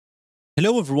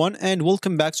Hello everyone and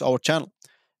welcome back to our channel.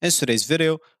 In today's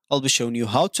video, I'll be showing you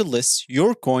how to list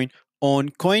your coin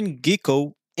on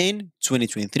Coingecko in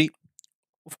 2023.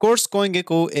 Of course,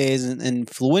 Coingecko is an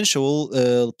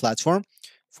influential platform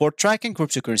for tracking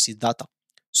cryptocurrency data.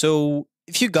 So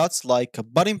if you got like a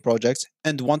budding project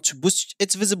and want to boost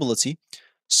its visibility,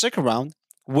 stick around.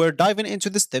 We're diving into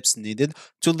the steps needed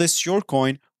to list your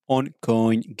coin on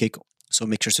Coingecko. So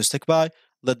make sure to stick by.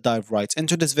 Let's dive right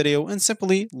into this video and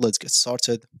simply let's get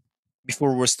started.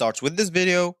 Before we start with this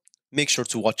video, make sure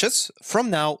to watch it from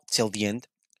now till the end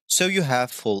so you have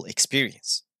full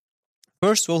experience.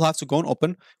 First, we'll have to go and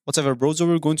open whatever browser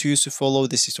we're going to use to follow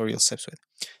this tutorial steps with.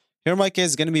 Here in my case,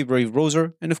 it's going to be Brave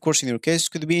browser, and of course in your case,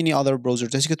 it could be any other browser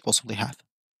that you could possibly have.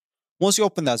 Once you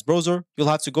open that browser, you'll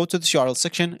have to go to the URL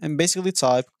section and basically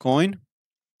type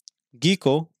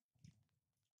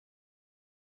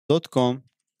coingecko.com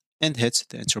and hit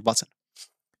the enter button.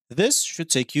 This should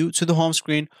take you to the home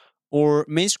screen or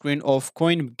main screen of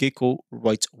CoinGecko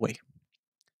right away.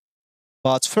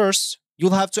 But first,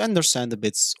 you'll have to understand a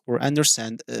bit,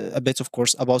 of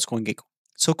course, about CoinGecko.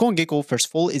 So CoinGecko, first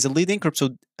of all, is a leading crypto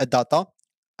data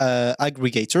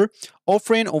aggregator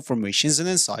offering informations and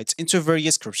insights into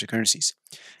various cryptocurrencies.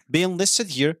 Being listed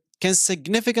here can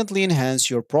significantly enhance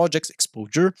your project's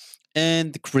exposure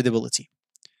and credibility.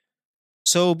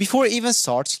 So before you even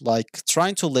start like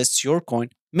trying to list your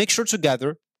coin, make sure to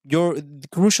gather your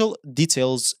crucial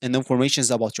details and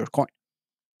informations about your coin.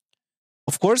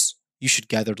 Of course, you should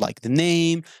gather like the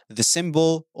name, the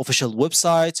symbol, official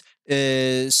website,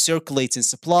 circulating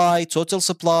supply, total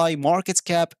supply, market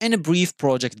cap, and a brief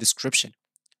project description.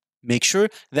 Make sure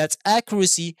that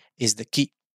accuracy is the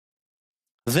key.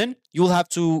 Then you'll have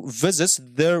to visit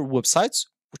their website,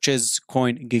 which is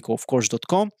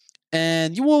coingecko.com,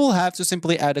 and you will have to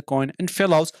simply add a coin and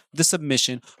fill out the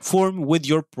submission form with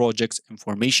your project's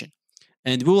information.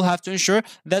 And we will have to ensure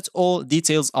that all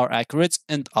details are accurate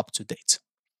and up to date.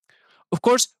 Of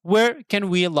course, where can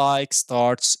we like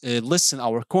start listing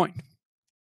our coin?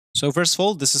 So first of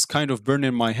all, this is kind of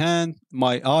burning my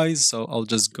eyes, so I'll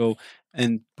just go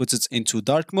and put it into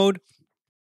dark mode.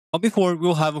 But before,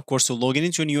 we'll have, of course, to log in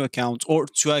into a new account or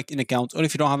to an account. Or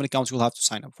if you don't have an account, you'll have to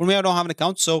sign up. For me, I don't have an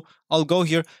account, so I'll go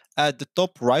here at the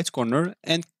top right corner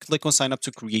and click on sign up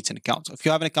to create an account. If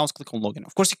you have an account, click on login.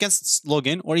 Of course, you can log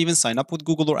in or even sign up with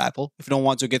Google or Apple if you don't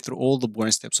want to get through all the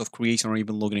boring steps of creating or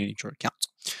even logging in into your account.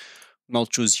 I'll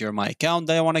choose here my account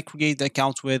that I want to create the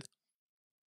account with.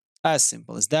 As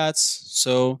simple as that.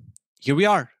 So here we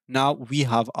are. Now we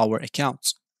have our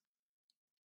account.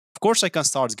 Of course, I can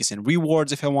start getting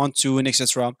rewards if I want to and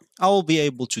etc. I will be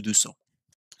able to do so.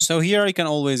 So here I can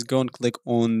always go and click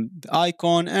on the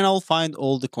icon and I'll find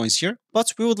all the coins here.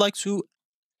 But we would like to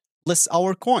list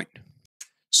our coin.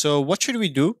 So what should we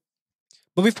do?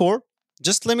 But before,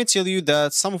 just let me tell you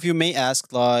that some of you may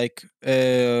ask like,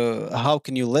 how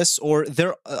can you list? Or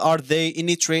are there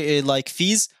any like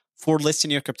fees for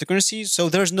listing your cryptocurrency? So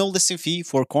there's no listing fee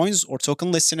for coins or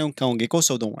token listing on CoinGecko,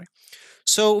 so don't worry.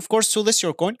 So, of course, to list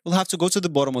your coin, you'll have to go to the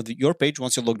bottom of your page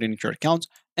once you're logged in into your account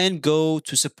and go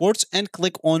to support and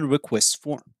click on request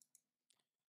form.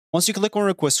 Once you click on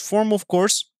request form, of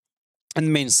course, on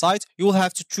the main site, you will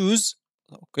have to choose,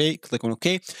 okay, click on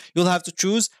OK. You'll have to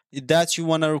choose that you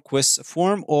want to request a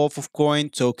form of coin,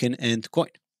 token, and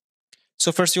coin.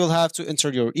 So first you'll have to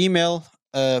enter your email.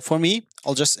 For me,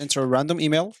 I'll just enter a random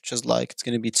email, which is like, it's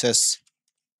going to be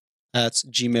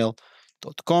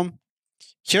test@gmail.com.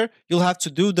 Here, you'll have to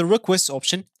do the request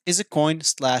option is a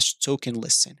coin/token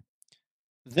listing.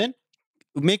 Then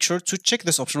make sure to check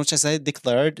this option, which as I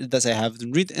declared that I have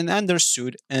read and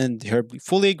understood and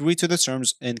fully agree to the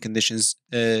terms and conditions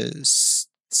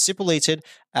stipulated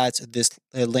at this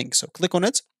link. So click on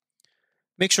it.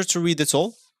 Make sure to read it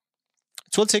all.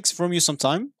 It will take from you some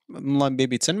time,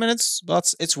 maybe 10 minutes,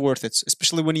 but it's worth it,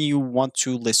 especially when you want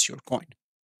to list your coin.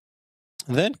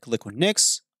 Then click on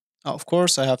next. Of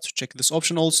course, I have to check this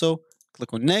option also.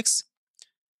 Click on next.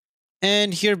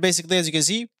 And here, basically, as you can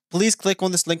see, please click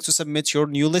on this link to submit your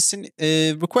new listing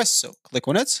request. So click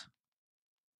on it.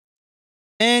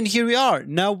 And here we are.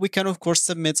 Now we can, of course,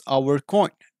 submit our coin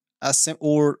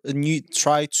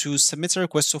try to submit a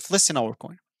request of listing our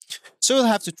coin. So we'll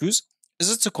have to choose, is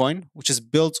it a coin, which is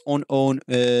built on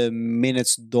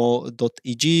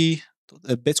minutes.eg,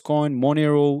 Bitcoin,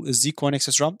 Monero, Zcoin,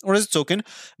 etc., or is a token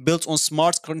built on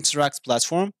smart contract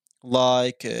platform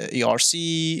like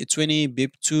ERC20,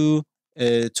 BIP2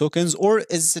 tokens, or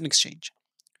is it an exchange?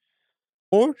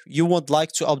 Or you would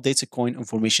like to update a coin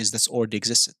information that's already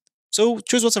existed. So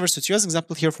choose whatever suits you. As an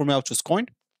example here for me, I'll choose coin.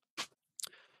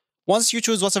 Once you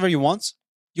choose whatever you want,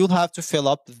 you'll have to fill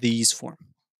up these form.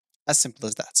 As simple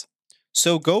as that. So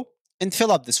go and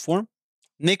fill up this form.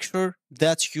 Make sure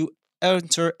that you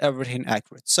enter everything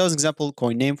accurate. So as example,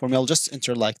 coin name for me, I'll just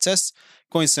enter like test,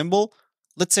 coin symbol.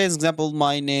 Let's say as example,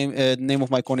 my name of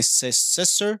my coin is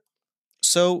sister.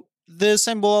 So the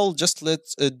symbol I'll just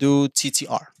do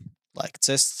TTR, like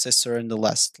test sister in the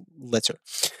last letter.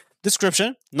 Description,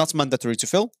 not mandatory to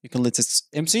fill. You can let it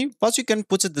empty, but you can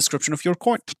put a description of your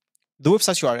coin. The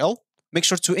website URL, make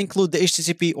sure to include the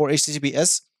HTTP or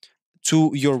HTTPS to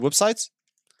your website.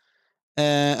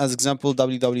 As example,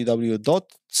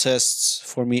 www.tests.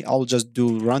 For me, I'll just do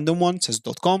random one,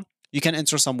 test.com. You can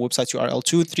enter some website URL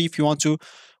 2, 3 if you want to.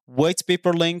 White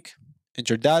paper link,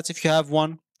 enter that if you have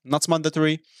one, not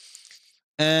mandatory.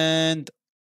 And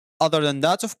other than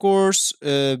that, of course,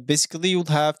 basically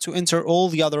you'll have to enter all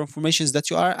the other informations that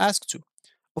you are asked to.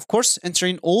 Of course,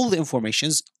 entering all the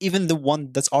informations, even the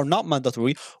ones that are not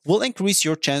mandatory, will increase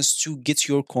your chance to get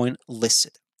your coin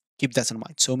listed. Keep that in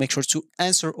mind. So make sure to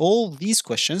answer all these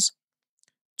questions.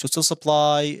 Total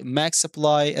supply, max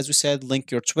supply, as we said, link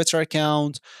your Twitter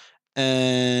account,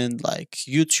 and like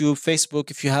YouTube, Facebook,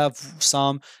 if you have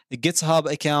some, the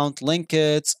GitHub account, link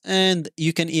it, and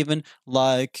you can even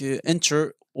like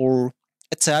enter or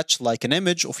attach like an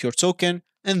image of your token,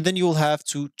 and then you'll have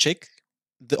to check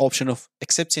the option of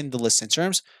accepting the list in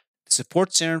terms, the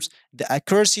support terms, the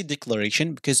accuracy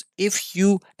declaration, because if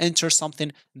you enter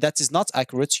something that is not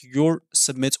accurate, your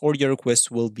submit or your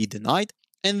request will be denied,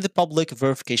 and the public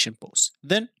verification post.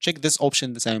 Then check this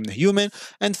option that I am the human,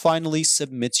 and finally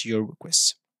submit your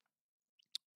request.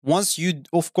 Once you,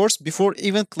 of course, before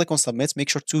even click on submit, make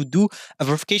sure to do a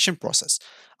verification process.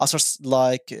 After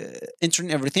like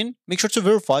entering everything, make sure to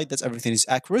verify that everything is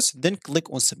accurate, then click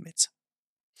on submit.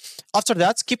 After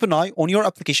that, keep an eye on your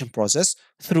application process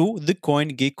through the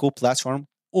Coingecko platform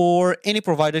or any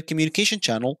provided communication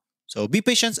channel. So be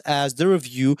patient as the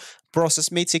review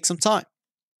process may take some time.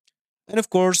 And of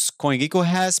course, Coingecko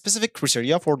has specific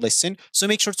criteria for listing, so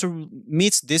make sure to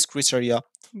meet this criteria.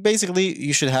 Basically,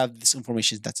 you should have this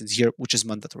information that is here, which is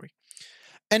mandatory.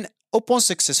 And upon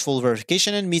successful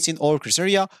verification and meeting all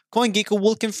criteria, Coingecko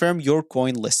will confirm your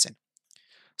coin listing.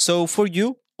 So for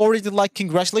you, already like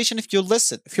congratulations if you're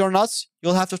listed. If you're not,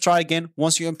 you'll have to try again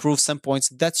once you improve some points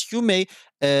that you may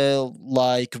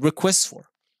like request for.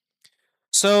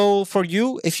 So for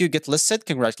you, if you get listed,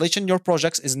 congratulations, your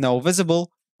project is now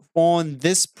visible on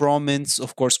this prominent,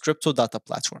 of course, crypto data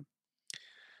platform.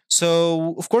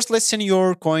 So, of course, listing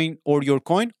your coin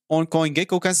on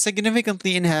CoinGecko can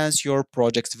significantly enhance your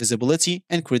project's visibility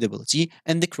and credibility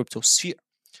in the crypto sphere.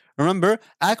 Remember,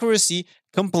 accuracy,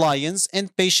 compliance,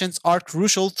 and patience are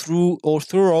crucial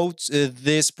throughout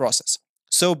this process.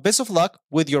 So, best of luck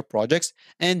with your projects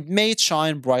and may it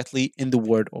shine brightly in the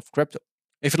world of crypto.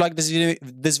 If you like this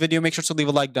video, make sure to leave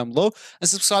a like down below and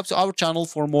subscribe to our channel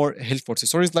for more helpful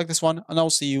tutorials like this one, and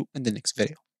I'll see you in the next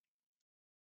video.